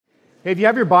Hey, if you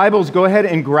have your Bibles, go ahead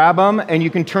and grab them, and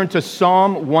you can turn to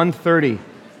Psalm 130.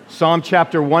 Psalm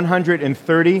chapter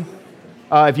 130.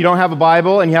 If you don't have a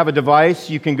Bible and you have a device,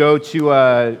 you can go to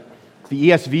the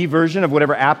ESV version of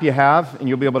whatever app you have, and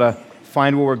you'll be able to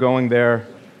find where we're going there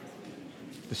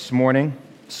this morning.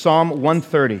 Psalm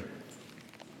 130.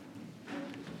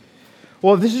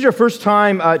 Well, if this is your first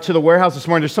time to the warehouse this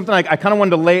morning, there's something I kind of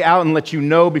wanted to lay out and let you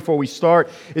know before we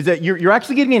start, is that you're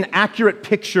actually getting an accurate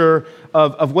picture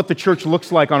of what the church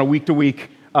looks like on a week-to-week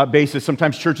basis.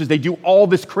 Sometimes churches, they do all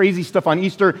this crazy stuff on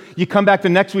Easter. You come back the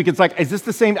next week, it's like, is this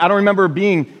the same? I don't remember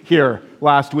being here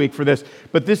last week for this.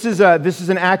 But this is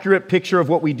an accurate picture of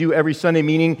what we do every Sunday,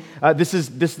 meaning this is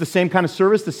the same kind of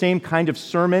service, the same kind of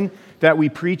sermon that we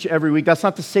preach every week. That's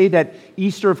not to say that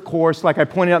Easter, of course, like I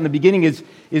pointed out in the beginning,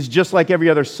 is just like every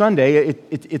other Sunday.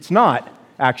 It's not,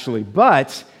 actually.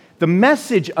 But the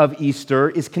message of Easter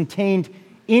is contained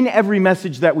in every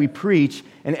message that we preach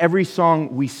and every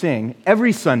song we sing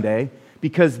every Sunday,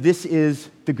 because this is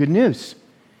the good news.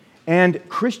 And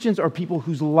Christians are people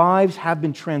whose lives have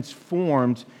been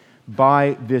transformed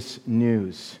by this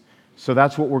news. So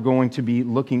that's what we're going to be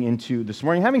looking into this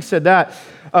morning. Having said that,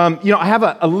 I have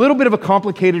a little bit of a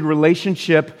complicated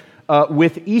relationship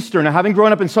with Easter. Now, having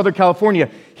grown up in Southern California,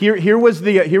 here was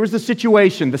the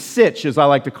situation, the sitch, as I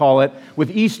like to call it, with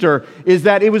Easter, is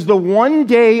that it was the one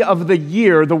day of the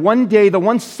year, the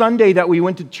one Sunday that we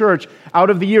went to church out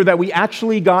of the year that we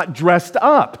actually got dressed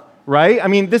up. Right? I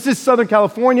mean, this is Southern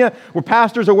California where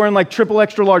pastors are wearing like triple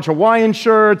extra large Hawaiian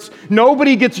shirts.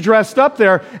 Nobody gets dressed up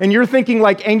there. And you're thinking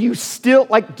like, and you still,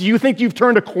 like, do you think you've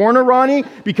turned a corner, Ronnie?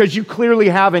 Because you clearly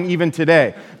haven't even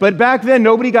today. But back then,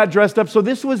 nobody got dressed up. So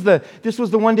this was the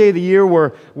one day of the year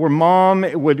where mom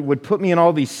would put me in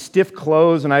all these stiff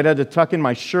clothes, and I'd have to tuck in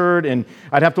my shirt, and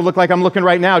I'd have to look like I'm looking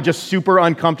right now, just super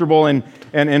uncomfortable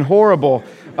and horrible.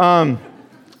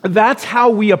 That's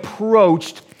how we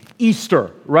approached Easter,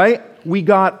 right? We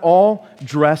got all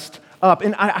dressed up.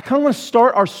 And I kind of want to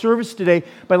start our service today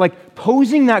by like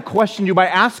posing that question to you, by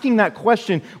asking that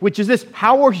question, which is this: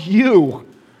 how are you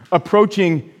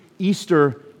approaching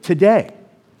Easter today?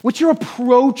 What's your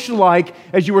approach like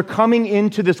as you were coming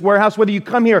into this warehouse, whether you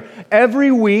come here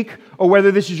every week or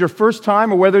whether this is your first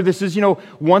time or whether this is,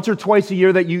 once or twice a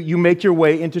year that you make your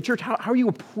way into church? How are you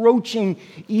approaching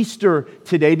Easter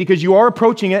today? Because you are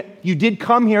approaching it. You did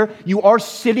come here. You are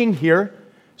sitting here.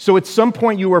 So at some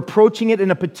point you are approaching it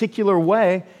in a particular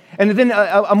way. And then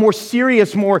a more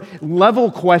serious, more level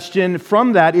question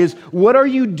from that is, what are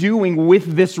you doing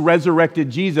with this resurrected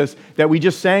Jesus that we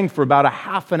just sang for about a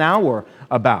half an hour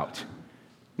about?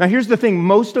 Now here's the thing,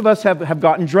 most of us have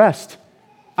gotten dressed.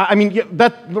 I mean,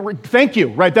 thank you,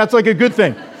 right? That's like a good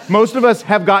thing. Most of us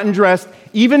have gotten dressed,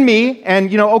 even me,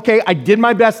 and okay, I did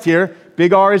my best here.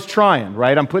 Big R is trying,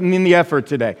 right? I'm putting in the effort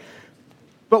today.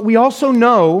 But we also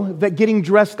know that getting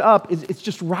dressed up, it's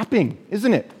just wrapping,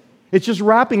 isn't it? It's just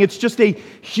wrapping. It's just a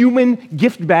human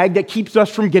gift bag that keeps us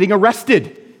from getting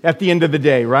arrested at the end of the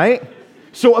day, right?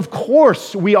 So, of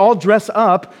course, we all dress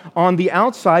up on the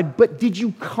outside, but did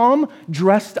you come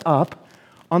dressed up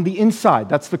on the inside?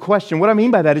 That's the question. What I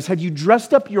mean by that is, have you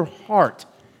dressed up your heart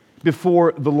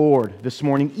before the Lord this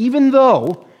morning? Even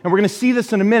though, and we're going to see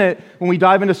this in a minute when we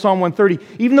dive into Psalm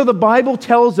 130, even though the Bible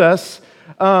tells us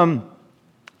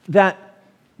that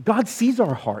God sees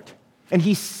our heart, and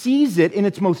He sees it in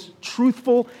its most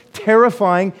truthful,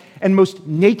 terrifying, and most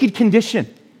naked condition.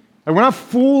 And we're not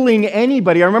fooling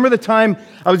anybody. I remember the time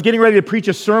I was getting ready to preach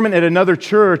a sermon at another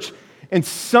church, and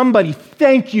somebody,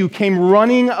 thank you, came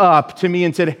running up to me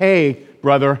and said, "Hey,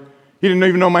 brother." He didn't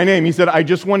even know my name. He said, "I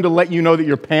just wanted to let you know that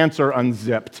your pants are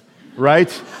unzipped,"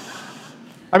 right?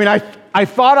 I mean, I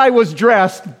thought I was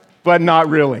dressed, but not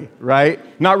really, right?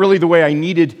 Not really the way I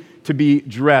needed to be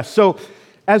dressed. So,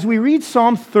 as we read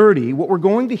Psalm 30, what we're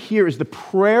going to hear is the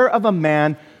prayer of a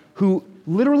man who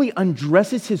literally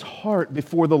undresses his heart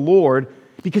before the Lord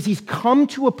because he's come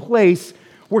to a place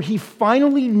where he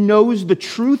finally knows the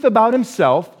truth about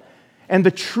himself and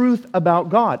the truth about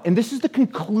God. And this is the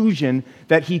conclusion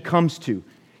that he comes to.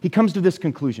 He comes to this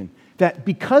conclusion, that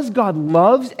because God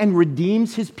loves and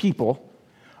redeems His people,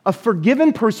 a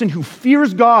forgiven person who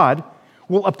fears God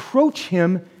will approach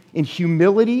Him in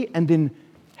humility and then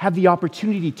have the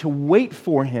opportunity to wait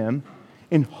for Him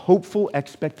in hopeful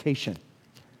expectation.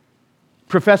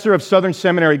 Professor of Southern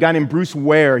Seminary, a guy named Bruce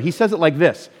Ware, he says it like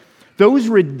this: those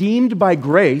redeemed by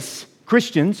grace,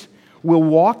 Christians, will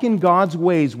walk in God's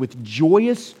ways with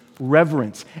joyous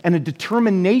reverence and a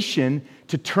determination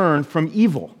to turn from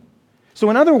evil. So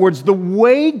in other words, the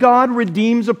way God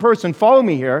redeems a person, follow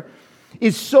me here,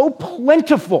 is so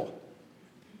plentiful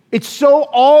It's so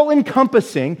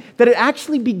all-encompassing that it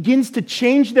actually begins to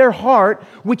change their heart,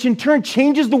 which in turn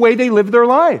changes the way they live their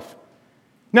life.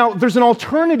 Now, there's an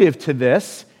alternative to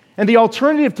this, and the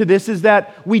alternative to this is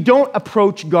that we don't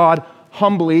approach God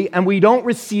humbly and we don't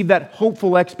receive that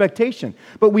hopeful expectation.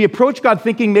 But we approach God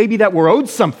thinking maybe that we're owed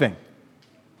something.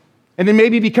 And then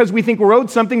maybe because we think we're owed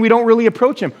something, we don't really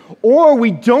approach Him. Or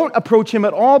we don't approach Him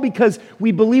at all because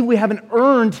we believe we haven't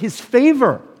earned His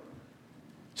favor.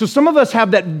 So some of us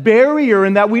have that barrier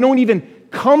in that we don't even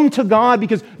come to God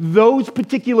because those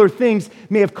particular things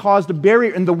may have caused a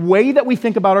barrier in the way that we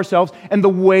think about ourselves and the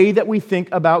way that we think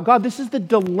about God. This is the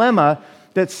dilemma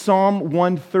that Psalm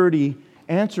 130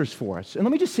 answers for us. And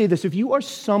let me just say this, if you are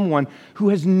someone who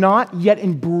has not yet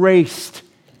embraced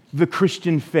the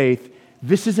Christian faith,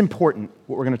 this is important,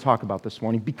 what we're going to talk about this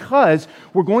morning, because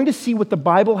we're going to see what the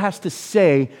Bible has to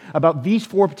say about these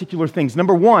four particular things.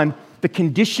 Number one, the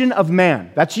condition of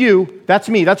man. That's you, that's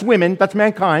me, that's women, that's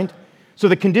mankind. So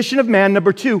the condition of man.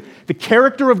 Number two, the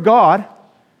character of God.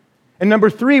 And number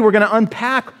three, we're going to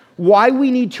unpack why we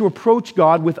need to approach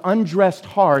God with undressed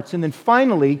hearts. And then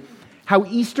finally, how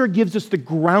Easter gives us the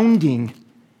grounding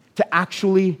to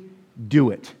actually do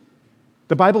it.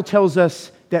 The Bible tells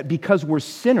us that because we're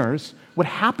sinners, what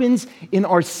happens in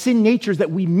our sin nature is that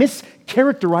we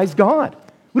mischaracterize God.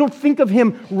 We don't think of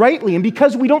Him rightly. And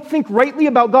because we don't think rightly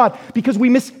about God, because we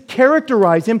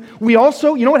mischaracterize Him, we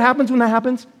also, you know what happens when that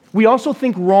happens? We also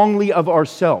think wrongly of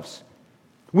ourselves.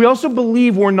 We also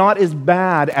believe we're not as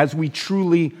bad as we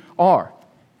truly are.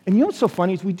 And you know what's so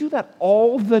funny is we do that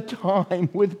all the time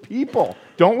with people,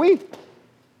 don't we?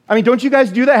 I mean, don't you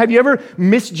guys do that? Have you ever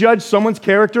misjudged someone's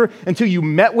character until you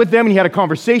met with them and you had a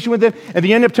conversation with them, and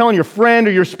you end up telling your friend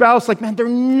or your spouse, like, man, they're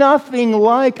nothing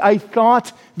like I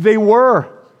thought they were.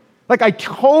 Like, I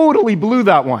totally blew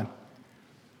that one.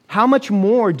 How much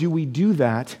more do we do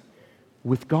that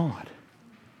with God?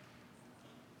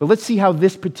 But let's see how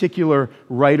this particular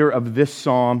writer of this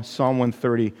psalm, Psalm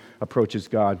 130, approaches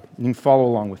God. You can follow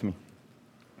along with me.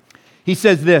 He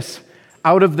says this,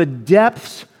 "Out of the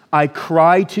depths I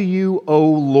cry to you, O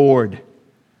Lord.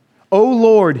 O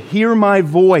Lord, hear my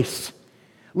voice.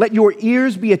 Let your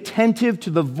ears be attentive to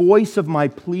the voice of my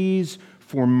pleas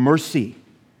for mercy.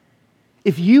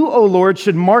 If you, O Lord,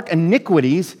 should mark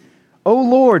iniquities, O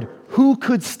Lord, who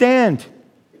could stand?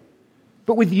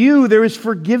 But with you there is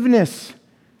forgiveness,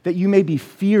 that you may be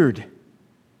feared."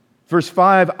 Verse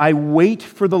 5, "I wait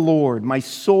for the Lord. My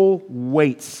soul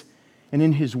waits, and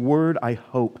in His word I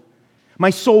hope. My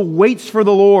soul waits for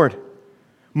the Lord,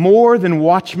 more than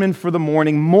watchmen for the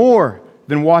morning, more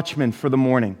than watchmen for the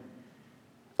morning.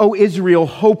 O Israel,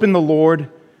 hope in the Lord,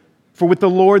 for with the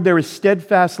Lord there is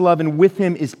steadfast love, and with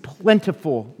Him is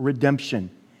plentiful redemption,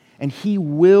 and He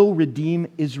will redeem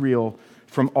Israel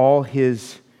from all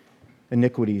his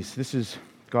iniquities." This is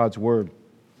God's word.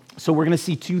 So we're going to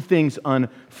see two things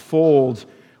unfold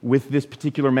with this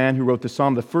particular man who wrote the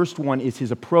psalm. The first one is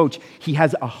his approach. He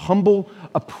has a humble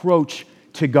approach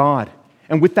to God.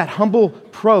 And with that humble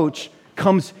approach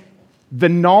comes the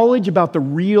knowledge about the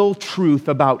real truth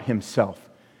about himself.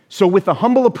 So with a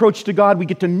humble approach to God, we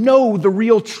get to know the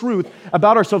real truth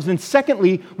about ourselves. And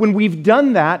secondly, when we've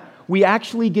done that, we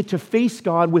actually get to face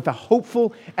God with a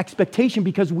hopeful expectation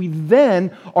because we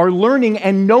then are learning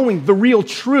and knowing the real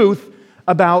truth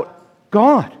about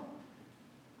God.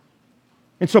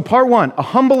 And so part one, a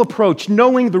humble approach,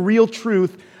 knowing the real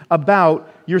truth about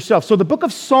yourself. So the book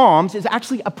of Psalms is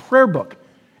actually a prayer book.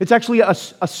 It's actually a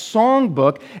song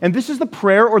book, and this is the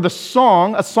prayer or the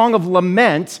song, a song of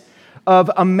lament of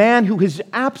a man who has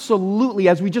absolutely,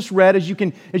 as we just read, as you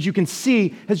can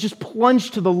see, has just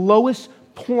plunged to the lowest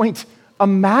point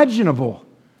imaginable,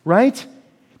 right?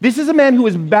 This is a man who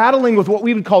is battling with what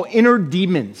we would call inner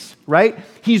demons, right?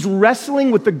 He's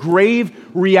wrestling with the grave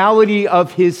reality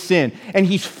of his sin. And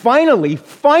he's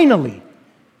finally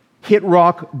hit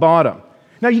rock bottom.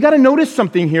 Now, you got to notice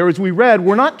something here. As we read,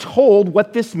 we're not told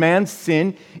what this man's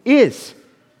sin is.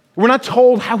 We're not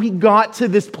told how he got to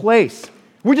this place.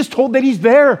 We're just told that he's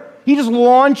there. He just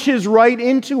launches right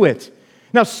into it.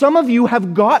 Now, some of you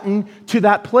have gotten to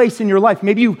that place in your life.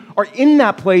 Maybe you are in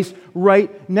that place right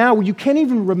now where you can't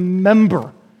even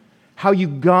remember how you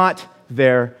got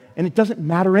there, and it doesn't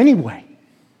matter anyway.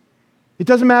 It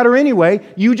doesn't matter anyway.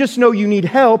 You just know you need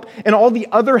help, and all the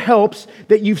other helps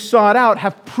that you've sought out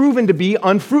have proven to be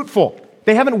unfruitful.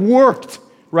 They haven't worked,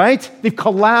 right? They've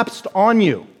collapsed on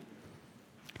you.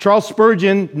 Charles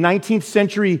Spurgeon, 19th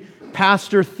century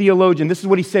pastor, theologian, this is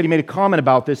what he said. He made a comment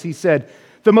about this. He said,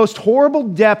 "The most horrible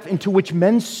depth into which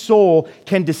men's soul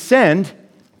can descend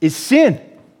is sin.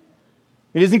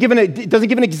 It doesn't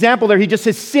give an example there. He just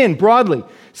says sin broadly.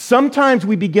 Sometimes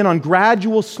we begin on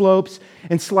gradual slopes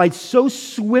and slide so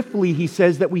swiftly, he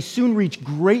says, that we soon reach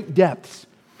great depths.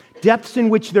 Depths in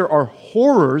which there are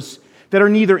horrors that are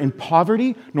neither in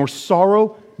poverty, nor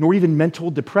sorrow, nor even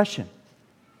mental depression.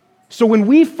 So when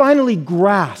we finally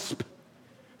grasp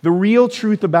the real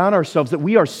truth about ourselves, that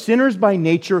we are sinners by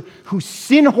nature who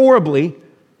sin horribly,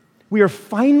 we are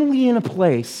finally in a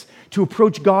place to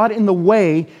approach God in the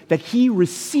way that He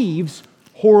receives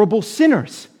horrible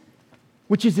sinners,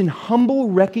 which is in humble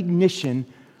recognition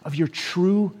of your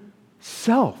true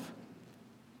self.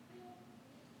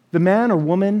 The man or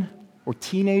woman or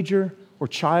teenager or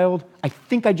child, I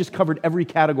think I just covered every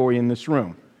category in this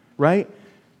room, right?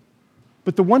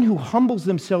 But the one who humbles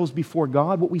themselves before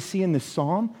God, what we see in this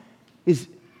psalm is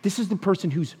this is the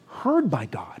person who's heard by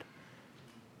God.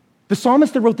 The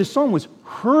psalmist that wrote this psalm was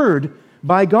heard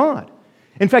by God.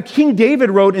 In fact, King David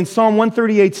wrote in Psalm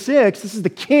 138:6, this is the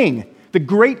king, the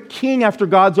great king after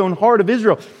God's own heart of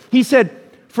Israel. He said,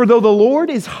 "For though the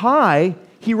Lord is high,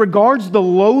 He regards the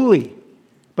lowly,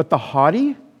 but the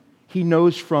haughty He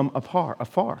knows from afar."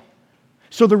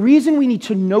 So the reason we need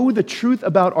to know the truth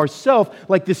about ourselves,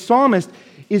 like this psalmist,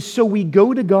 is so we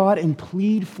go to God and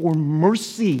plead for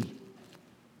mercy.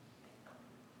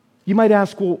 You might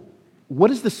ask, well, what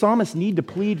does the psalmist need to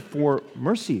plead for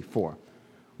mercy for?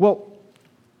 Well,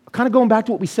 kind of going back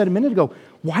to what we said a minute ago,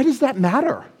 why does that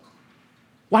matter?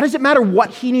 Why does it matter what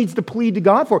he needs to plead to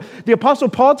God for? The Apostle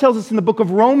Paul tells us in the book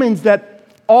of Romans that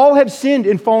all have sinned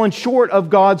and fallen short of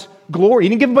God's glory. He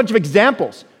didn't give a bunch of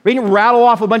examples. He didn't rattle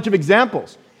off a bunch of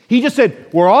examples. He just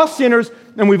said, we're all sinners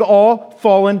and we've all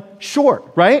fallen short,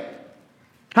 right?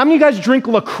 How many of you guys drink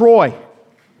LaCroix?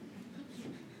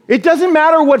 It doesn't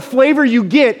matter what flavor you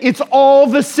get, it's all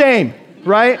the same,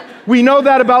 right? We know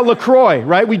that about LaCroix,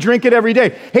 right? We drink it every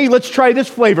day. Hey, let's try this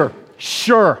flavor.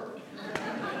 Sure.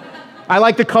 I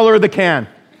like the color of the can.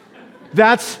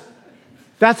 That's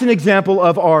an example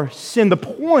of our sin. The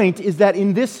point is that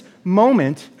in this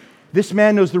moment, this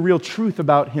man knows the real truth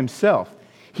about himself.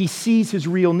 He sees his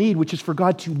real need, which is for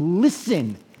God to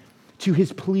listen to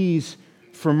his pleas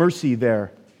for mercy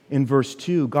there in verse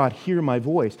 2. God, hear my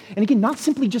voice. And again, not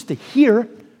simply just to hear,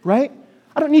 right?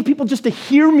 I don't need people just to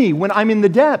hear me when I'm in the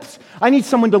depths. I need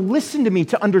someone to listen to me,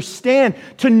 to understand,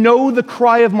 to know the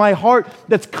cry of my heart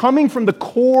that's coming from the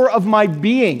core of my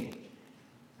being.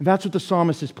 And that's what the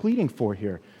psalmist is pleading for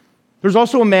here. There's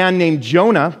also a man named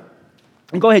Jonah.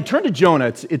 And go ahead, turn to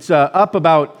Jonah. It's up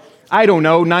about,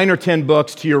 9 or 10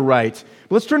 books to your right.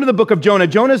 But let's turn to the book of Jonah.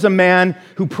 Jonah is a man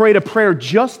who prayed a prayer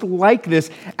just like this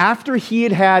after he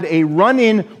had had a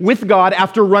run-in with God,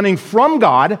 after running from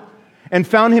God, and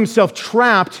found himself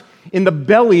trapped in the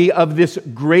belly of this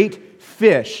great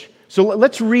fish. So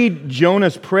let's read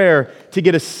Jonah's prayer to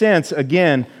get a sense,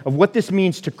 again, of what this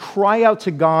means to cry out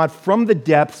to God from the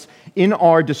depths in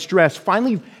our distress,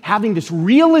 finally having this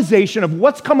realization of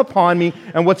what's come upon me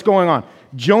and what's going on.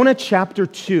 Jonah chapter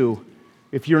 2.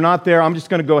 If you're not there, I'm just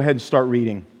going to go ahead and start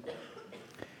reading.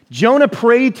 Jonah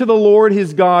prayed to the Lord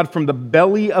his God from the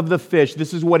belly of the fish.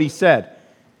 This is what he said.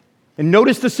 And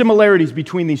notice the similarities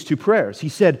between these two prayers. He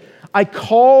said, I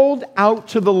called out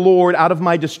to the Lord out of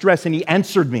my distress, and he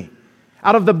answered me.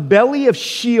 Out of the belly of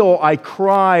Sheol I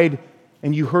cried,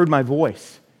 and you heard my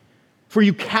voice. For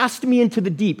you cast me into the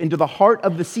deep, into the heart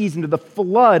of the seas, into the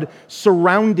flood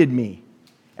surrounded me.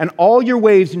 And all your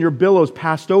waves and your billows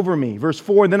passed over me. Verse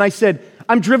 4, then I said,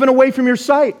 I'm driven away from your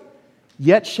sight.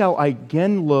 Yet shall I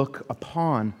again look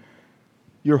upon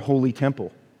your holy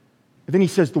temple. And then he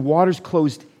says, the waters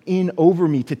closed in over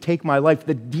me to take my life.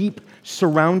 The deep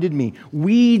surrounded me.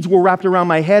 Weeds were wrapped around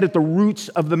my head at the roots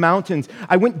of the mountains.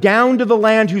 I went down to the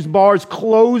land whose bars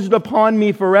closed upon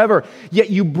me forever.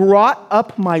 Yet you brought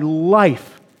up my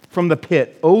life from the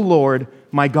pit, O Lord,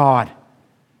 my God.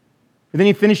 And then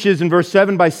he finishes in verse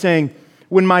 7 by saying,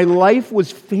 when my life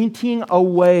was fainting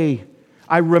away,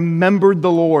 I remembered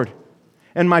the Lord,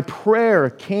 and my prayer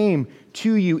came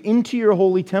to you into your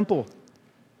holy temple.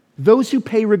 Those who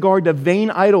pay regard to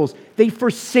vain idols, they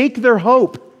forsake their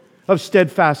hope of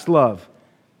steadfast love.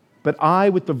 But I,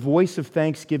 with the voice of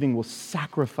thanksgiving, will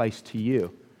sacrifice to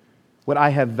you. What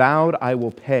I have vowed I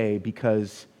will pay,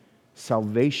 because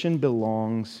salvation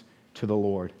belongs to the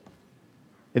Lord.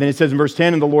 And then it says in verse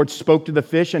 10, and the Lord spoke to the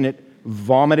fish, and it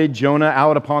vomited Jonah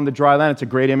out upon the dry land. It's a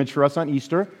great image for us on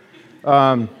Easter.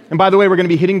 And by the way, we're going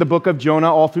to be hitting the book of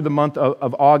Jonah all through the month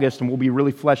of August, and we'll be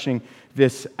really fleshing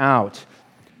this out.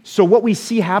 So what we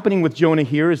see happening with Jonah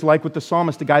here is like with the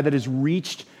psalmist, the guy that has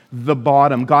reached the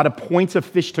bottom. God appoints a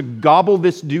fish to gobble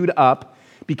this dude up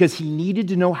because he needed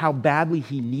to know how badly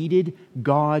he needed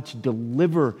God to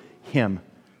deliver him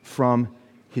from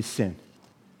his sin.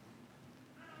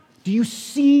 Do you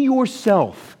see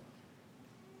yourself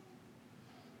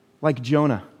like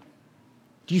Jonah?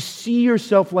 Do you see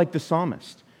yourself like the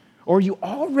psalmist? Or are you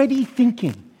already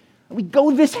thinking, we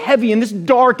go this heavy and this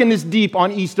dark and this deep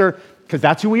on Easter, because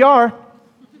that's who we are.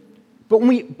 But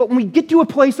when we get to a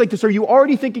place like this, are you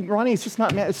already thinking, Ronnie, it's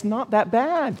not that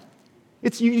bad.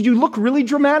 You look really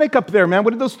dramatic up there, man. What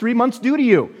did those 3 months do to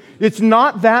you? It's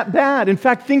not that bad. In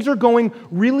fact, things are going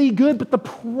really good. But the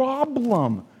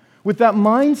problem with that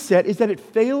mindset is that it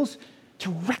fails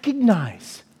to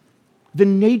recognize the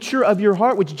nature of your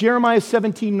heart, which Jeremiah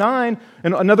 17:9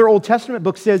 and another Old Testament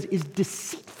book says is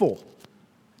deceitful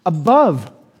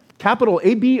above, capital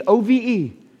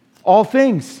ABOVE, all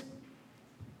things.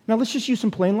 Now let's just use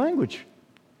some plain language.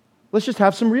 Let's just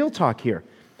have some real talk here.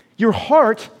 Your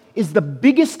heart is the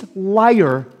biggest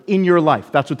liar in your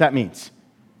life. That's what that means,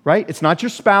 right? It's not your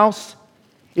spouse.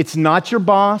 It's not your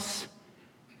boss.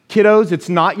 Kiddos, it's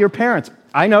not your parents.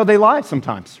 I know they lie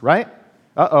sometimes, right?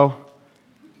 Uh-oh.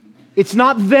 It's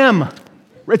not them.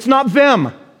 It's not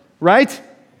them, right?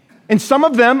 And some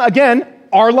of them, again,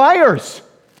 are liars,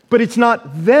 but it's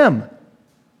not them.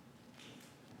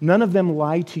 None of them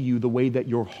lie to you the way that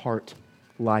your heart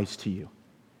lies to you.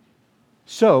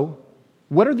 So,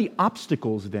 what are the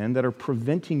obstacles then that are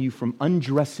preventing you from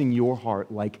undressing your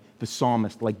heart like the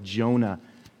psalmist, like Jonah,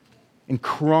 and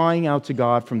crying out to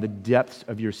God from the depths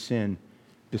of your sin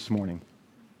this morning?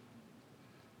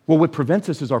 Well, what prevents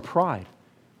us is our pride.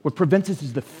 What prevents us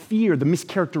is the fear, the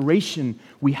mischaracterization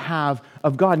we have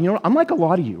of God. And you know, I'm like a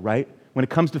lot of you, right? When it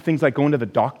comes to things like going to the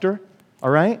doctor, all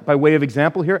right? By way of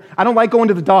example here, I don't like going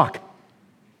to the doc.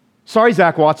 Sorry,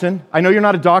 Zach Watson. I know you're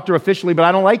not a doctor officially, but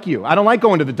I don't like you. I don't like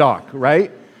going to the doc,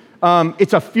 right?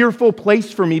 It's a fearful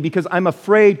place for me because I'm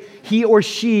afraid he or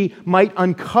she might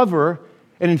uncover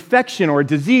an infection or a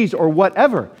disease or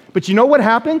whatever. But you know what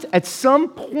happens? At some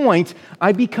point,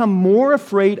 I become more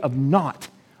afraid of not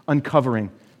uncovering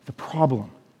the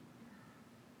problem.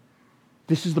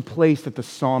 This is the place that the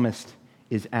psalmist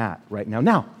is at right now.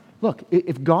 Now, look,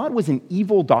 if God was an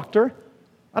evil doctor,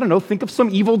 I don't know, think of some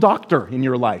evil doctor in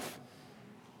your life.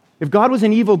 If God was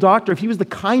an evil doctor, if he was the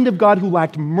kind of God who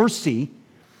lacked mercy,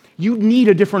 you'd need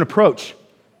a different approach.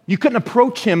 You couldn't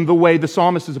approach him the way the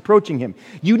psalmist is approaching him.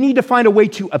 You need to find a way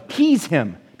to appease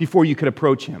him before you could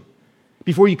approach him,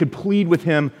 before you could plead with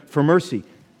him for mercy.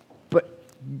 But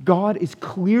God is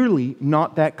clearly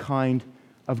not that kind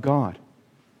of God.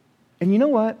 And you know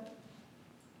what?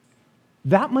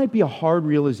 That might be a hard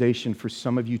realization for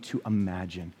some of you to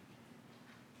imagine.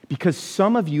 Because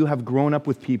some of you have grown up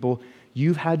with people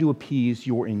you've had to appease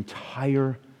your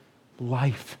entire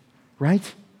life,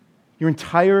 right? Your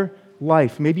entire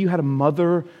life. Maybe you had a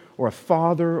mother or a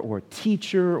father or a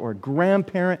teacher or a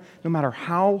grandparent. No matter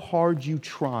how hard you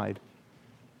tried,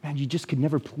 man, you just could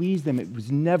never please them. It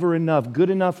was never enough. Good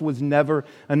enough was never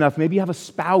enough. Maybe you have a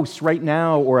spouse right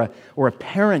now or a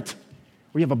parent,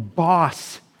 or you have a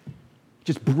boss.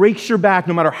 Just breaks your back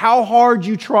no matter how hard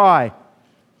you try.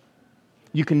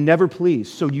 You can never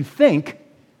please. So you think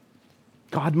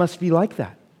God must be like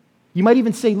that. You might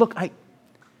even say, look,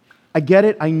 I get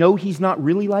it. I know he's not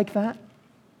really like that.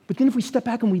 But then if we step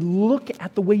back and we look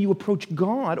at the way you approach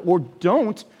God or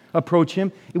don't approach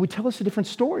him, it would tell us a different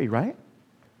story, right?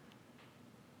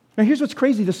 Now here's what's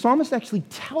crazy. The psalmist actually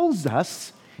tells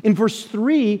us in verse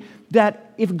 3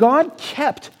 that if God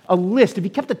kept a list, if he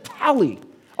kept a tally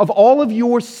of all of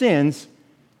your sins,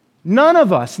 none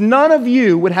of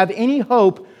you would have any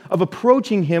hope of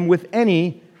approaching him with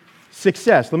any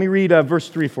success. Let me read verse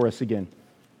 3 for us again.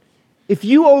 If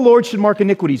you, O Lord, should mark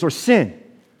iniquities or sin,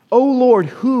 O Lord,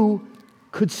 who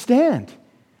could stand?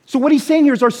 So what he's saying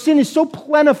here is our sin is so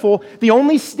plentiful, the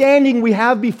only standing we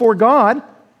have before God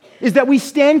is that we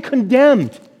stand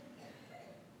condemned.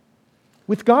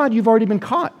 With God, you've already been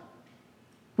caught.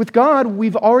 With God,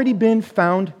 we've already been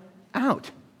found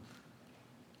out.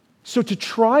 So to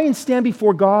try and stand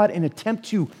before God and attempt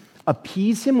to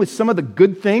appease him with some of the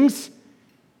good things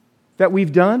that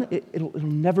we've done, it'll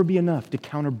never be enough to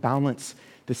counterbalance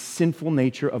the sinful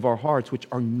nature of our hearts, which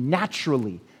are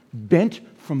naturally bent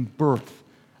from birth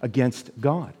against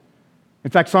God.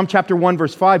 In fact, Psalm chapter 1,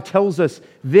 verse 5 tells us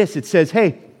this. It says,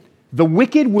 hey, the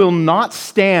wicked will not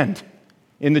stand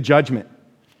in the judgment,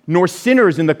 nor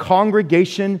sinners in the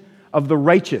congregation of the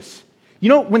righteous. You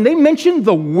know, when they mention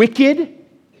the wicked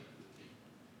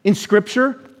in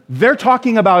Scripture, they're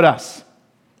talking about us.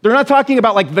 They're not talking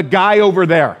about like the guy over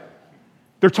there.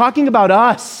 They're talking about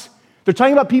us. They're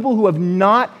talking about people who have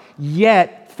not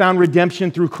yet found redemption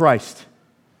through Christ.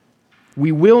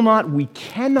 We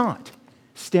cannot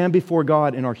stand before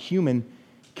God in our human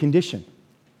condition.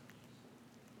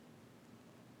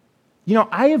 You know,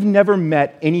 I have never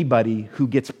met anybody who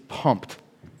gets pumped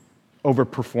over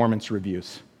performance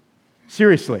reviews.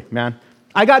 Seriously, man.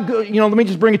 I got good, let me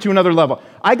just bring it to another level.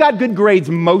 I got good grades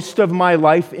most of my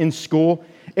life in school,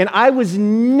 and I was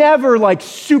never like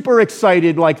super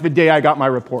excited like the day I got my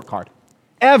report card.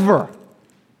 Ever.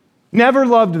 Never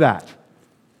loved that.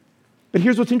 But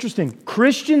here's what's interesting.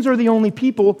 Christians are the only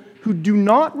people who do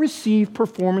not receive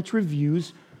performance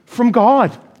reviews from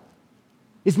God.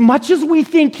 As much as we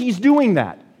think He's doing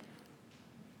that,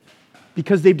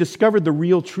 because they've discovered the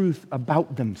real truth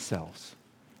about themselves.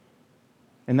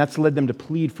 And that's led them to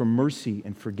plead for mercy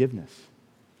and forgiveness.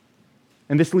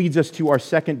 And this leads us to our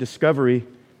second discovery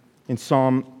in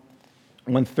Psalm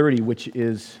 130, which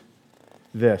is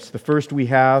this. The first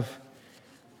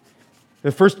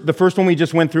one we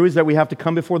just went through is that we have to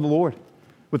come before the Lord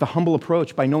with a humble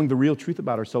approach by knowing the real truth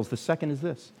about ourselves. The second is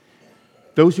this.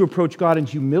 Those who approach God in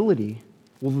humility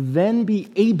will then be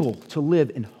able to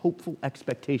live in hopeful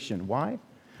expectation. Why?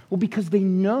 Well, because they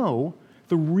know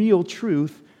the real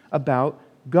truth about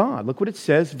God. Look what it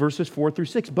says, verses 4 through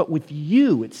 6. But with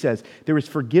you, it says, there is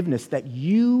forgiveness that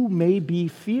you may be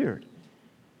feared.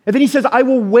 And then he says, I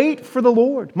will wait for the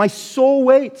Lord. My soul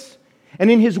waits. And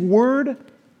in His word,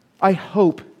 I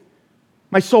hope.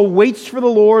 My soul waits for the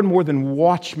Lord more than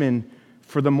watchmen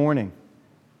for the morning.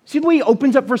 See the way he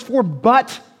opens up verse 4?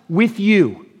 But with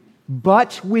you,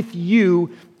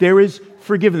 there is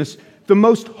forgiveness. The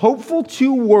most hopeful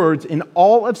two words in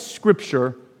all of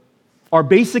Scripture are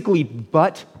basically,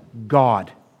 but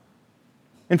God.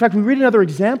 In fact, we read another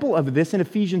example of this in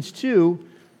Ephesians 2,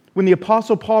 when the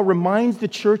Apostle Paul reminds the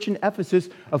church in Ephesus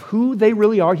of who they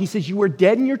really are. He says, you are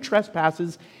dead in your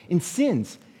trespasses and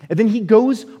sins. And then he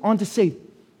goes on to say,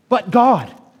 but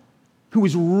God, who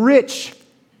is rich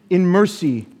in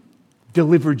mercy,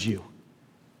 delivered you.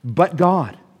 But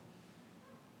God.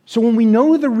 So when we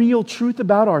know the real truth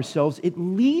about ourselves, it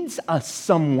leads us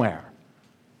somewhere.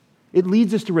 It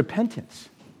leads us to repentance.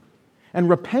 And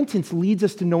repentance leads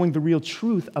us to knowing the real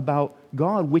truth about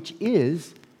God, which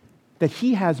is that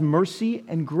He has mercy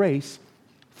and grace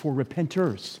for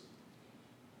repenters.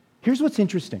 Here's what's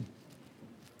interesting.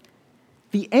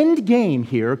 The end game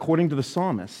here, according to the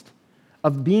psalmist,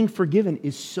 of being forgiven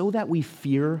is so that we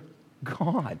fear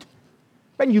God.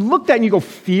 And you look at that and you go,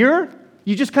 fear?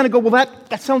 You just kind of go, well,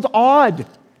 that sounds odd.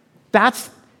 That's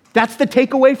the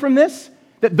takeaway from this?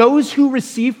 That those who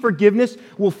receive forgiveness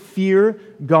will fear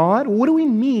God? What do we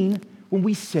mean when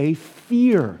we say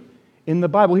fear in the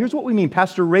Bible? Here's what we mean.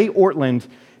 Pastor Ray Ortland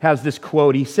has this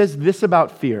quote. He says this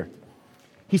about fear.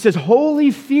 He says, holy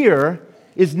fear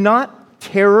is not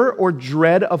terror or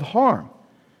dread of harm.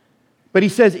 But he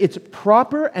says it's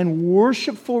proper and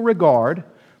worshipful regard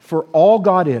for all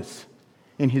God is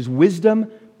in His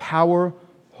wisdom, power,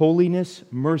 holiness,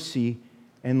 mercy,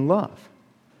 and love.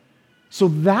 So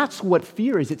that's what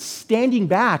fear is. It's standing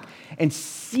back and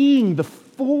seeing the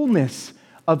fullness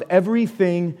of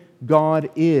everything God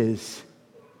is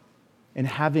and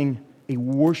having a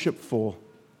worshipful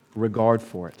regard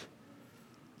for it.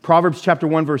 Proverbs chapter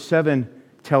 1, verse 7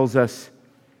 tells us,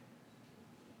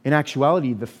 in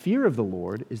actuality, the fear of the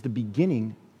Lord is the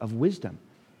beginning of wisdom.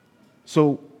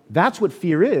 So that's what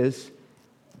fear is.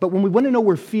 But when we want to know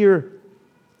where fear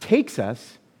takes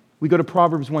us, we go to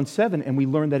Proverbs 1:7 and we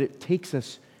learn that it takes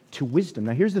us to wisdom.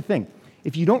 Now here's the thing.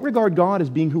 If you don't regard God as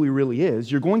being who He really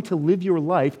is, you're going to live your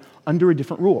life under a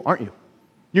different rule, aren't you?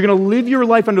 You're going to live your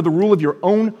life under the rule of your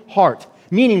own heart,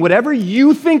 meaning whatever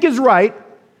you think is right,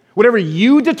 whatever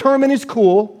you determine is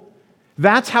cool,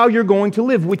 that's how you're going to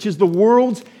live, which is the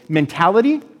world's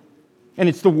mentality and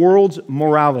it's the world's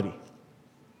morality.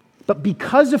 But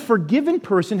because a forgiven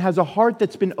person has a heart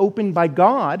that's been opened by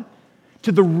God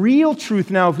to the real truth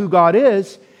now of who God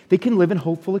is, they can live in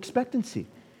hopeful expectancy.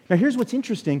 Now here's what's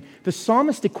interesting. The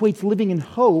psalmist equates living in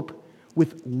hope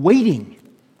with waiting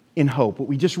in hope. What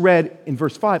we just read in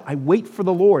verse 5, I wait for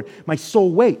the Lord. My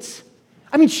soul waits.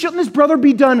 I mean, shouldn't this brother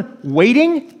be done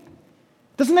waiting?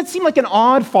 Doesn't that seem like an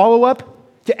odd follow-up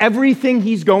to everything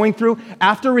he's going through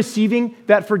after receiving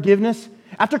that forgiveness?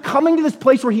 After coming to this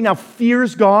place where he now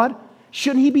fears God,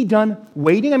 shouldn't he be done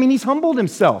waiting? I mean, he's humbled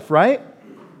himself, right?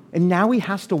 And now he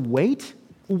has to wait?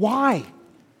 Why?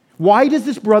 Why does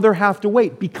this brother have to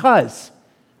wait? Because,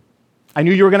 I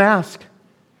knew you were going to ask,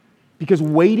 because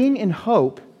waiting in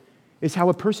hope is how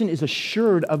a person is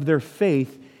assured of their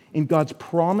faith in God's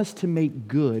promise to make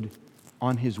good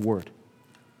on His word.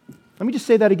 Let me just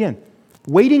say that again.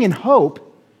 Waiting in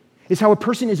hope is how a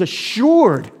person is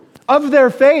assured of their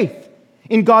faith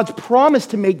in God's promise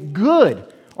to make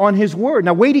good on His word.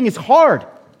 Now, waiting is hard.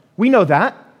 We know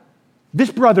that.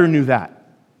 This brother knew that.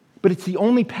 But it's the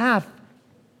only path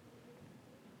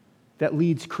that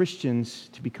leads Christians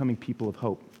to becoming people of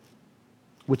hope,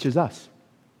 which is us.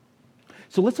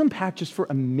 So let's unpack just for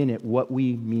a minute what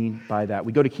we mean by that.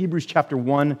 We go to Hebrews chapter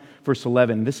 1, verse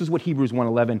 11. This is what Hebrews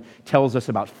 1:11 tells us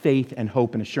about faith and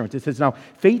hope and assurance. It says, now,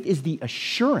 faith is the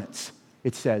assurance,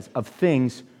 it says, of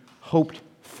things hoped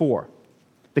for,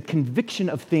 the conviction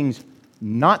of things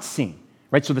not seen.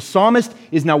 Right? So the psalmist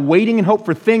is now waiting in hope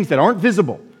for things that aren't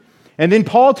visible. And then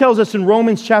Paul tells us in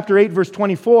Romans chapter 8, verse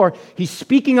 24, he's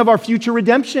speaking of our future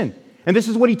redemption. And this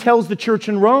is what he tells the church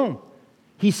in Rome.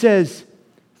 He says,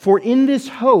 for in this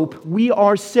hope we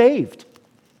are saved.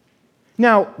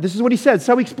 Now, this is what he says. That's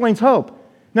how he explains hope.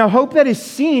 Now, hope that is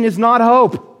seen is not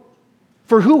hope.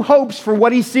 For who hopes for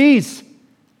what he sees?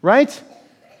 Right?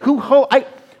 I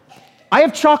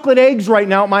have chocolate eggs right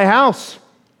now at my house.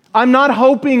 I'm not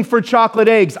hoping for chocolate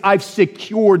eggs. I've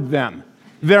secured them.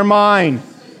 They're mine,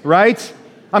 right?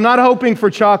 I'm not hoping for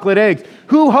chocolate eggs.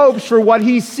 Who hopes for what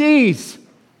he sees?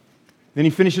 Then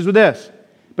he finishes with this.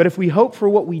 But if we hope for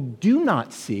what we do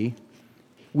not see,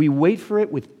 we wait for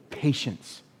it with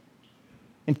patience.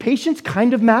 And patience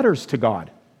kind of matters to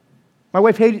God. My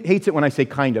wife hates it when I say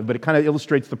kind of, but it kind of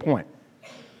illustrates the point.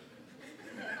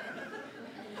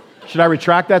 Should I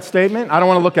retract that statement? I don't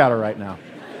want to look at her right now.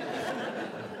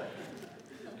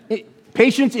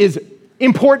 Patience is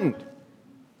important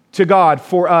to God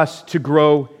for us to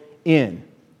grow in.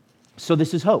 So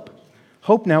this is hope.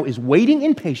 Hope now is waiting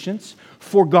in patience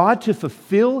for God to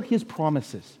fulfill his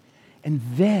promises. And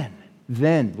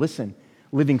then, listen,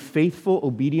 living faithful,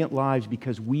 obedient lives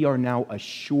because we are now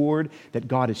assured that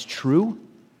God is true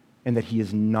and that he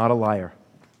is not a liar.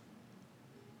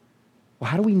 Well,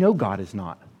 how do we know God is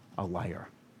not a liar?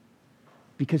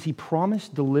 Because he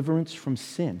promised deliverance from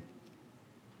sin.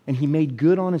 And he made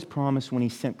good on his promise when he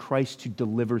sent Christ to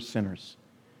deliver sinners.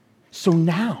 So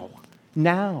now,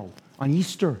 on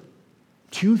Easter,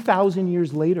 2,000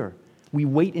 years later, we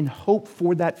wait in hope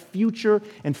for that future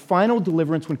and final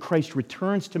deliverance when Christ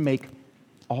returns to make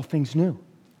all things new.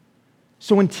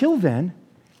 So until then,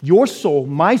 your soul,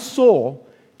 my soul,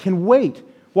 can wait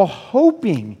while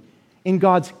hoping in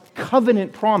God's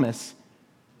covenant promise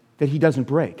that he doesn't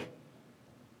break.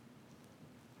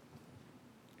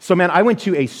 So, man, I went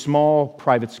to a small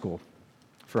private school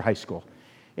for high school.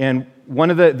 And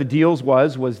one of the deals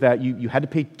was that you had to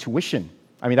pay tuition.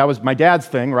 I mean, that was my dad's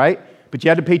thing, right? But you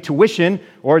had to pay tuition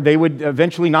or they would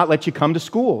eventually not let you come to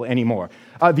school anymore.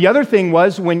 The other thing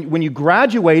was when you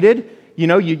graduated,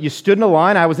 you stood in a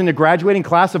line. I was in a graduating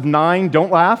class of 9,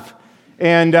 don't laugh.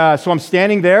 And so I'm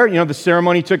standing there. The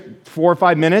ceremony took 4 or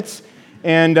 5 minutes.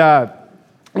 And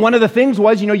one of the things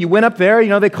was, you went up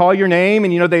there, they call your name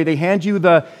and, they hand you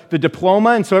the diploma.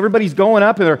 And so everybody's going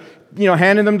up and they're,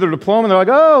 handing them the diploma. And they're like,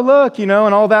 oh, look, and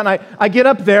all that. And I get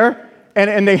up there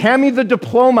and they hand me the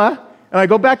diploma and I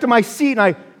go back to my seat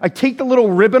and I take the little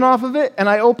ribbon off of it and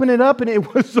I open it up and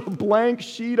it was a blank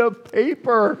sheet of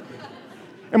paper.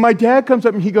 And my dad comes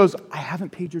up and he goes, I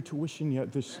haven't paid your tuition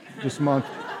yet this month.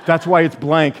 That's why it's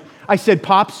blank. I said,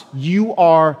 Pops, you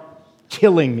are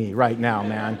killing me right now,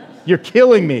 man. You're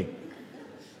killing me.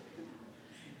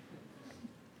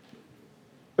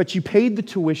 But you paid the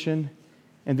tuition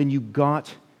and then you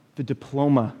got the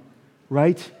diploma,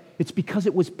 right? It's because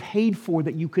it was paid for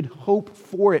that you could hope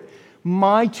for it.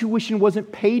 My tuition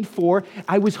wasn't paid for.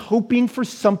 I was hoping for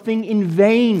something in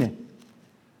vain.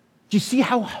 Do you see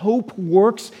how hope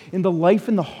works in the life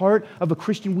and the heart of a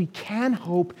Christian? We can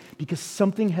hope because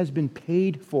something has been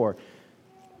paid for.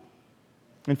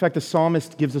 In fact, the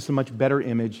psalmist gives us a much better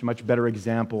image, a much better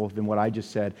example than what I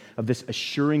just said of this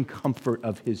assuring comfort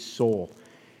of his soul.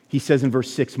 He says in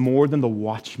verse 6, more than the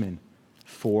watchman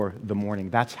for the morning.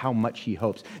 That's how much he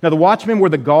hopes. Now, the watchmen were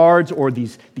the guards or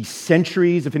these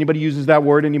sentries, if anybody uses that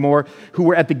word anymore, who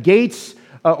were at the gates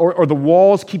or the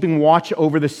walls keeping watch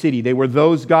over the city. They were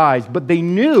those guys. But they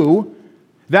knew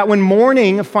that when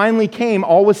morning finally came,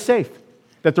 all was safe,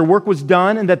 that their work was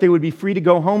done and that they would be free to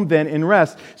go home then and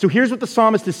rest. So here's what the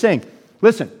psalmist is saying.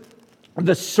 Listen,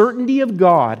 the certainty of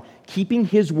God keeping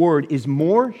his word is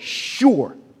more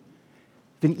sure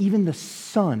than even the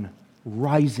sun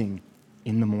rising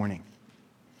in the morning.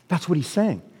 That's what he's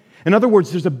saying. In other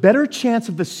words, there's a better chance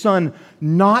of the sun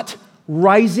not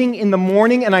rising in the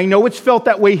morning, and I know it's felt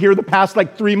that way here the past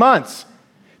 3 months,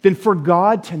 than for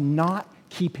God to not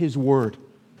keep his word.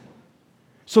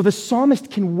 So the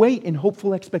psalmist can wait in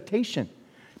hopeful expectation,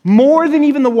 more than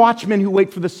even the watchmen who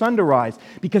wait for the sun to rise,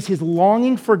 because his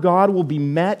longing for God will be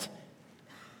met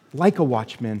like a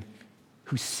watchman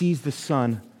who sees the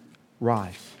sun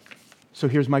rise. So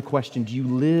here's my question. Do you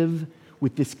live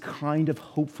with this kind of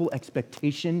hopeful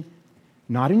expectation,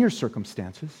 not in your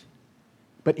circumstances,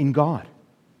 but in God.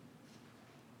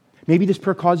 Maybe this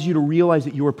prayer causes you to realize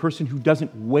that you're a person who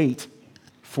doesn't wait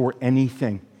for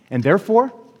anything, and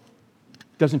therefore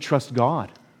doesn't trust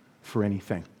God for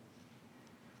anything.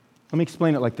 Let me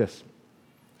explain it like this.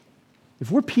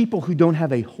 If we're people who don't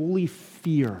have a holy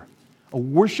fear, a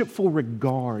worshipful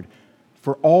regard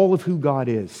for all of who God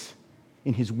is,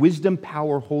 in His wisdom,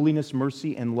 power, holiness,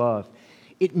 mercy, and love,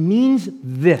 it means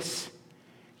this: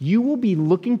 you will be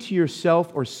looking to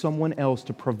yourself or someone else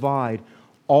to provide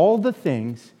all the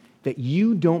things that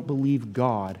you don't believe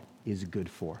God is good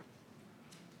for.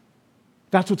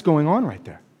 That's what's going on right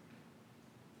there.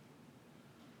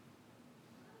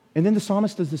 And then the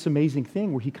psalmist does this amazing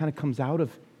thing where he kind of comes out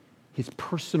of his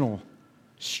personal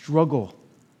struggle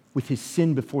with his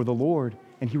sin before the Lord,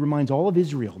 and he reminds all of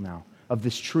Israel now of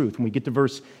this truth. When we get to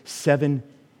verse 7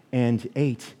 and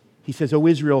 8, he says, "O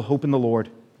Israel, hope in the Lord.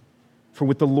 For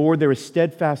with the Lord there is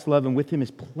steadfast love, and with Him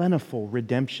is plentiful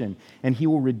redemption, and He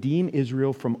will redeem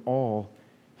Israel from all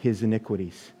his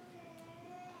iniquities."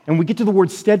 And when we get to the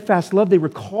word steadfast love, they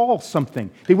recall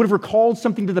something. They would have recalled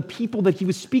something to the people that he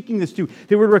was speaking this to.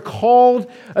 They would have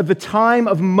recalled the time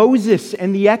of Moses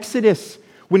and the Exodus,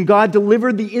 when God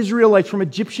delivered the Israelites from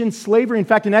Egyptian slavery. In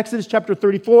fact, in Exodus chapter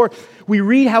 34, we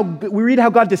read how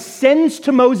God descends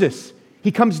to Moses.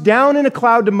 He comes down in a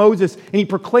cloud to Moses, and he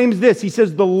proclaims this. He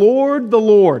says, the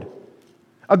Lord,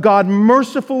 a God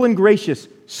merciful and gracious,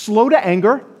 slow to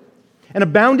anger, and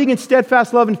abounding in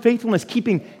steadfast love and faithfulness,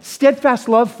 keeping steadfast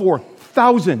love for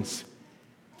thousands,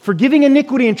 forgiving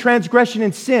iniquity and transgression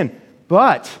and sin,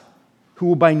 but who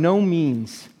will by no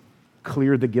means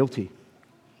clear the guilty."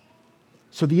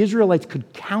 So the Israelites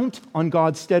could count on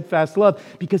God's steadfast love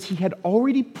because He had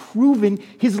already proven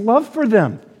His love for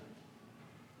them.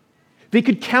 They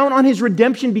could count on His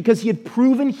redemption because He had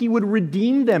proven He would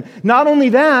redeem them. Not only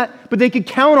that, but they could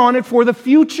count on it for the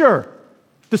future.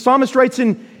 The psalmist writes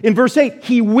in verse 8,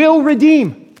 He will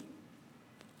redeem.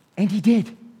 And He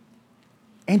did.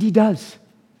 And He does.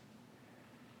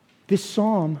 This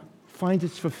psalm finds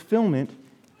its fulfillment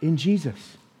in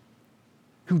Jesus,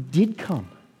 who did come,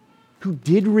 who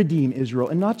did redeem Israel,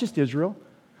 and not just Israel,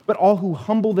 but all who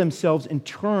humble themselves and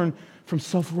turn from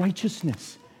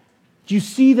self-righteousness. Do you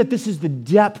see that this is the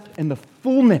depth and the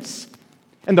fullness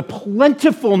and the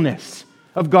plentifulness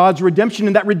of God's redemption,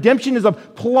 and that redemption is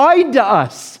applied to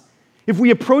us if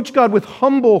we approach God with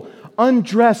humble,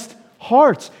 undressed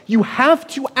hearts? You have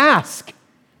to ask,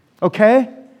 okay?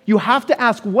 You have to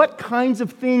ask, what kinds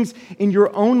of things in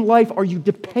your own life are you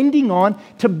depending on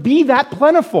to be that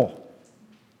plentiful?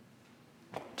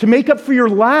 To make up for your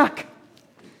lack,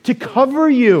 to cover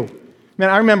you. Man,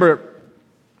 I remember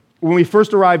when we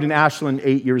first arrived in Ashland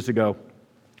 8 years ago,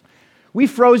 we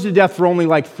froze to death for only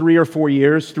like 3 or 4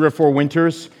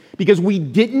 winters, because we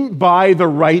didn't buy the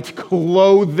right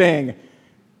clothing.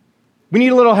 We need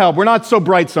a little help. We're not so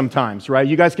bright sometimes, right?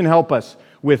 You guys can help us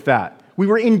with that. We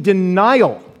were in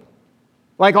denial,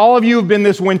 like all of you have been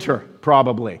this winter,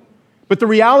 probably. But the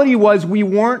reality was we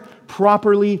weren't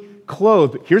properly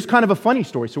clothed. Here's kind of a funny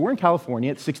story. So we're in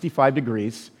California, it's 65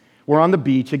 degrees. We're on the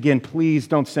beach. Again, please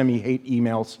don't send me hate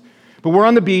emails. But we're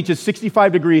on the beach, it's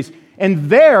 65 degrees. And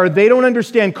there, they don't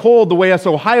understand cold the way us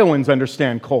Ohioans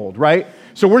understand cold, right?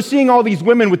 So we're seeing all these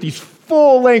women with these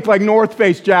full-length, like North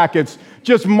Face jackets,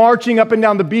 just marching up and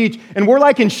down the beach. And we're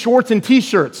like in shorts and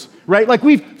t-shirts, right? Like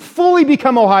we've fully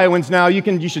become Ohioans now.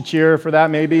 You should cheer for that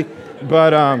maybe.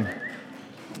 But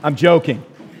I'm joking.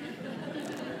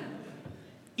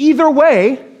 Either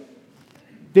way,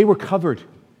 they were covered.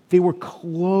 They were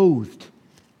clothed.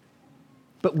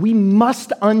 But we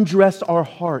must undress our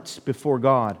hearts before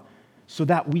God so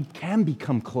that we can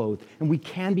become clothed and we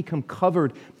can become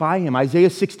covered by Him. Isaiah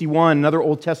 61, another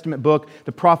Old Testament book,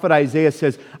 the prophet Isaiah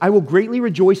says, "I will greatly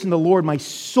rejoice in the Lord. My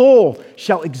soul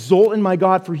shall exult in my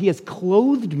God, for He has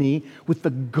clothed me with the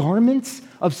garments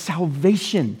of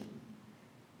salvation."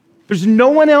 There's no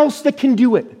one else that can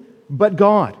do it but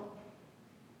God.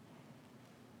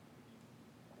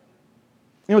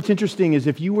 You know what's interesting is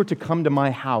if you were to come to my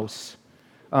house,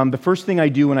 the first thing I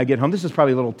do when I get home, this is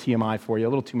probably a little TMI for you, a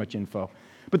little too much info,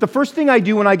 but the first thing I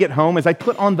do when I get home is I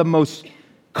put on the most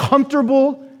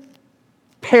comfortable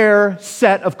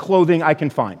set of clothing I can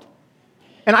find.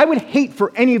 And I would hate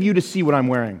for any of you to see what I'm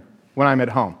wearing when I'm at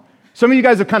home. Some of you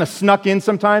guys have kind of snuck in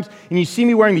sometimes, and you see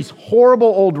me wearing these horrible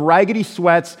old raggedy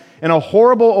sweats and a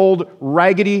horrible old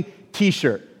raggedy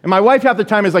t-shirt. And my wife half the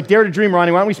time is like, "Dare to dream,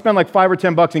 Ronnie, why don't we spend like $5 or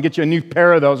 $10 and get you a new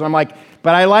pair of those?" And I'm like,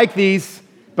 but I like these,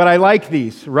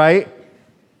 right?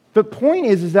 The point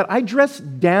is that I dress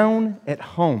down at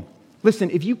home. Listen,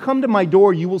 if you come to my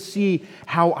door, you will see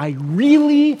how I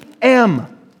really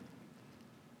am.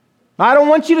 I don't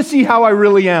want you to see how I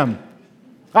really am.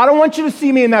 I don't want you to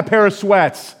see me in that pair of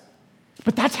sweats.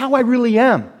 But that's how I really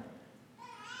am.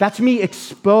 That's me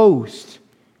exposed.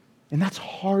 And that's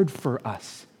hard for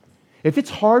us. If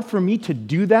it's hard for me to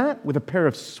do that with a pair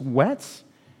of sweats,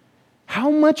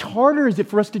 how much harder is it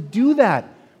for us to do that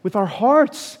with our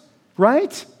hearts,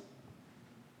 right?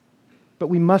 But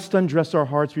we must undress our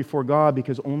hearts before God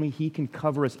because only He can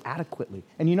cover us adequately.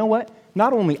 And you know what?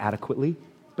 Not only adequately,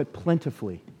 but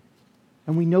plentifully.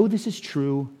 And we know this is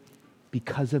true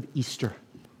because of Easter.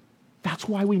 That's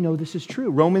why we know this is true.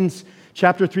 Romans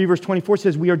chapter 3, verse 24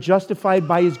 says, we are justified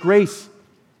by His grace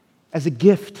as a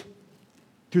gift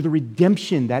through the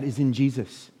redemption that is in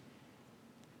Jesus.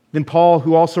 Then Paul,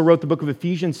 who also wrote the book of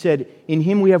Ephesians, said, in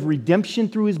Him we have redemption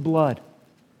through His blood,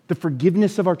 the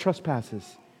forgiveness of our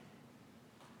trespasses.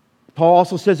 Paul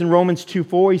also says in Romans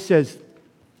 2:4, he says,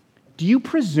 do you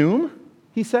presume,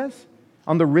 he says,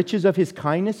 on the riches of His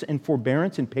kindness and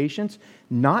forbearance and patience,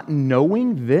 not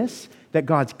knowing this, that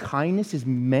God's kindness is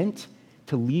meant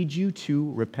to lead you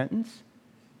to repentance?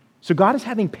 So God is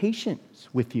having patience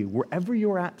with you wherever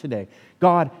you're at today.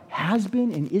 God has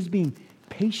been and is being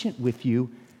patient with you,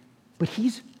 but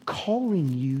He's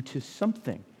calling you to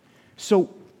something. So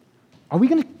are we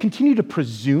going to continue to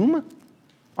presume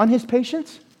on His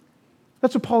patience?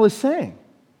 That's what Paul is saying.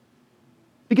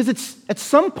 Because it's at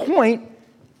some point,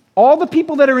 all the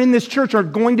people that are in this church are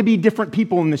going to be different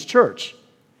people in this church.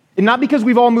 And not because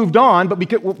we've all moved on, but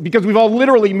because we've all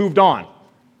literally moved on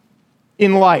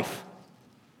in life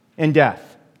and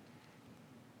death.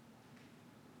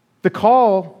 The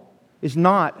call is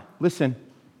not, listen,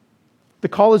 the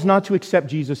call is not to accept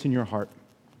Jesus in your heart.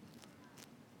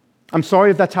 I'm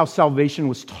sorry if that's how salvation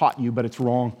was taught you, but it's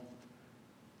wrong.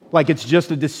 Like it's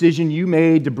just a decision you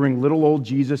made to bring little old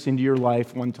Jesus into your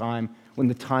life one time when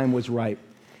the time was right.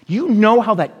 You know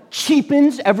how that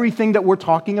cheapens everything that we're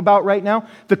talking about right now?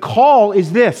 The call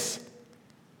is this,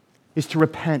 is to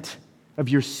repent of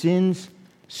your sins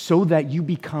so that you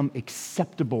become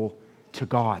acceptable to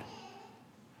God.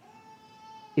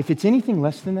 If it's anything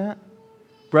less than that,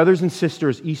 brothers and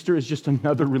sisters, Easter is just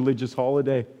another religious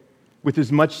holiday with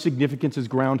as much significance as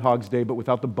Groundhog's Day, but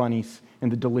without the bunnies and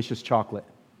the delicious chocolate.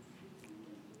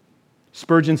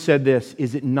 Spurgeon said this,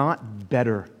 is it not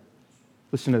better,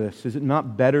 listen to this, is it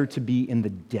not better to be in the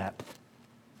depth,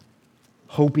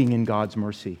 hoping in God's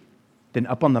mercy, than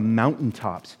up on the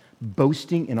mountaintops,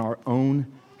 boasting in our own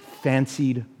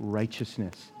fancied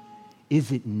righteousness?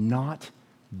 Is it not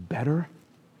better?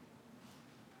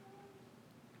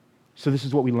 So this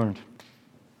is what we learned.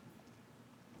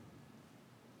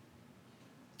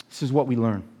 This is what we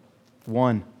learn.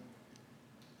 One,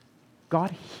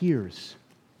 God hears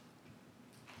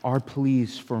our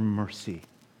pleas for mercy.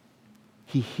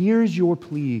 He hears your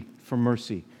plea for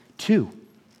mercy. Two,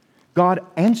 God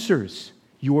answers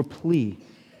your plea,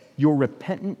 your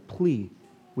repentant plea,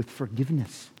 with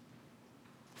forgiveness.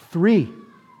 Three,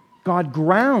 God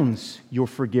grounds your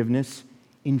forgiveness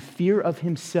in fear of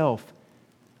Himself,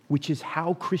 which is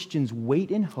how Christians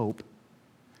wait in hope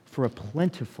for a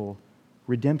plentiful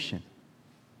redemption.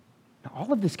 Now,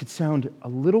 all of this could sound a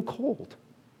little cold.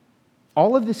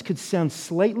 All of this could sound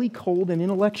slightly cold and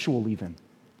intellectual even,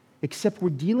 except we're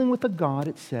dealing with a God,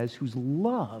 it says, whose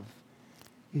love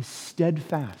is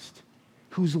steadfast,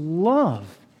 whose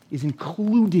love is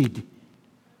included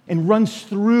and runs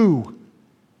through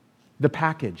the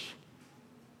package.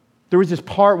 There was this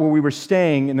part where we were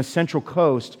staying in the Central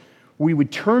Coast. We would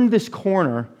turn this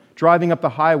corner driving up the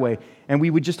highway, and we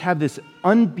would just have this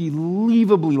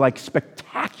unbelievably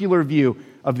spectacular view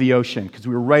of the ocean because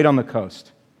we were right on the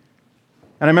coast.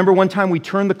 And I remember one time we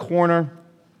turned the corner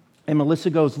and Melissa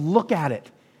goes, look at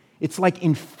it. It's like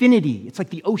infinity. It's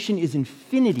like the ocean is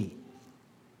infinity.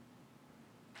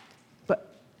 But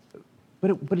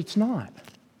it's not.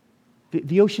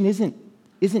 The ocean isn't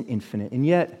infinite. And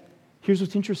yet, here's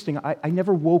what's interesting. I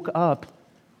never woke up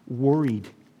worried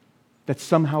that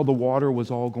somehow the water was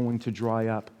all going to dry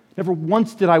up. Never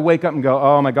once did I wake up and go,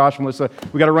 oh my gosh, Melissa,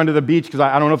 we got to run to the beach because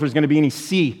I don't know if there's going to be any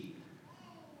sea.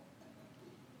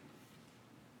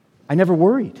 I never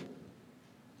worried.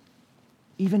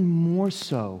 Even more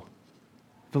so,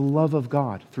 the love of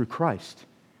God through Christ,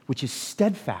 which is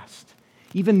steadfast.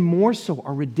 Even more so,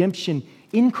 our redemption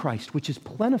in Christ, which is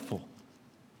plentiful.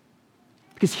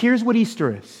 Because here's what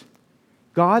Easter is.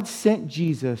 God sent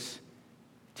Jesus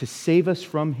to save us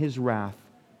from His wrath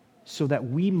so that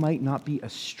we might not be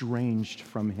estranged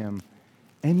from Him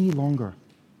any longer.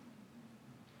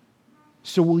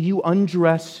 So will you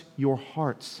undress your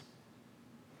hearts?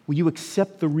 Will you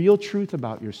accept the real truth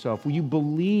about yourself? Will you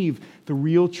believe the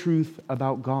real truth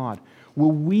about God?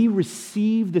 Will we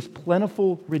receive this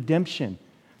plentiful redemption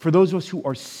for those of us who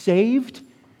are saved,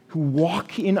 who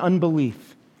walk in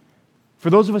unbelief? For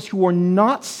those of us who are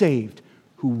not saved,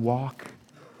 who walk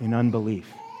in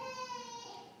unbelief?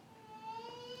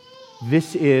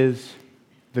 This is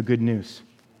the good news.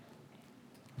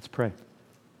 Let's pray.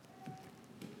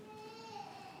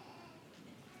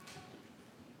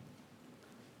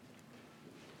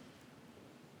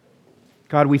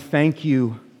 God, we thank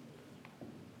you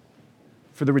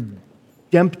for the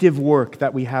redemptive work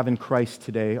that we have in Christ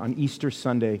today on Easter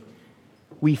Sunday.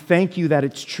 We thank you that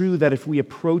it's true that if we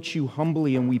approach you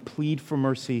humbly and we plead for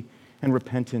mercy and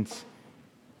repentance,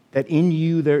 that in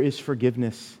you there is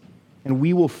forgiveness, and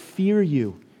we will fear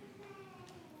you.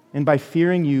 And by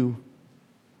fearing you,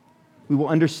 we will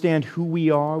understand who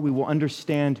we are, we will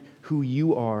understand who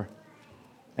you are,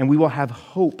 and we will have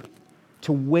hope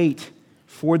to wait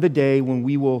for the day when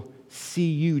we will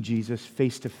see you, Jesus,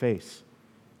 face to face.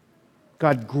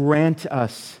 God, grant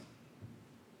us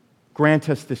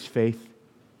this faith.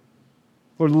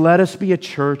 Lord, let us be a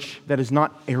church that is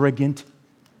not arrogant.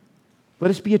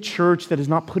 Let us be a church that is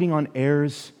not putting on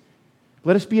airs.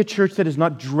 Let us be a church that is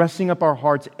not dressing up our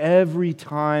hearts every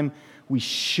time we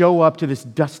show up to this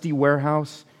dusty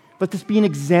warehouse. Let this be an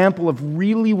example of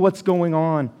really what's going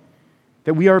on.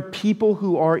 That we are people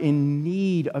who are in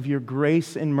need of your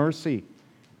grace and mercy.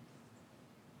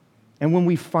 And when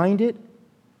we find it,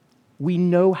 we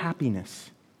know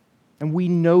happiness and we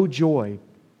know joy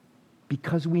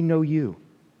because we know you.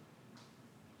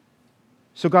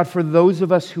 So God, for those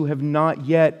of us who have not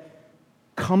yet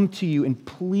come to you and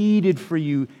pleaded for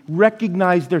you,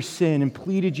 recognized their sin and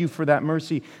pleaded you for that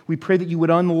mercy, we pray that you would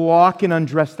unlock and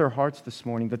undress their hearts this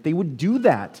morning, that they would do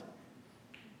that.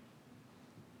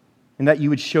 And that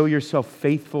you would show yourself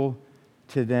faithful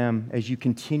to them as you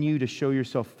continue to show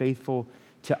yourself faithful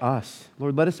to us.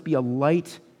 Lord, let us be a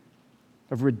light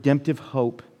of redemptive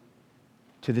hope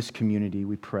to this community,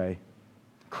 we pray. In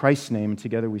Christ's name, and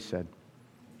together we said,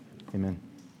 amen.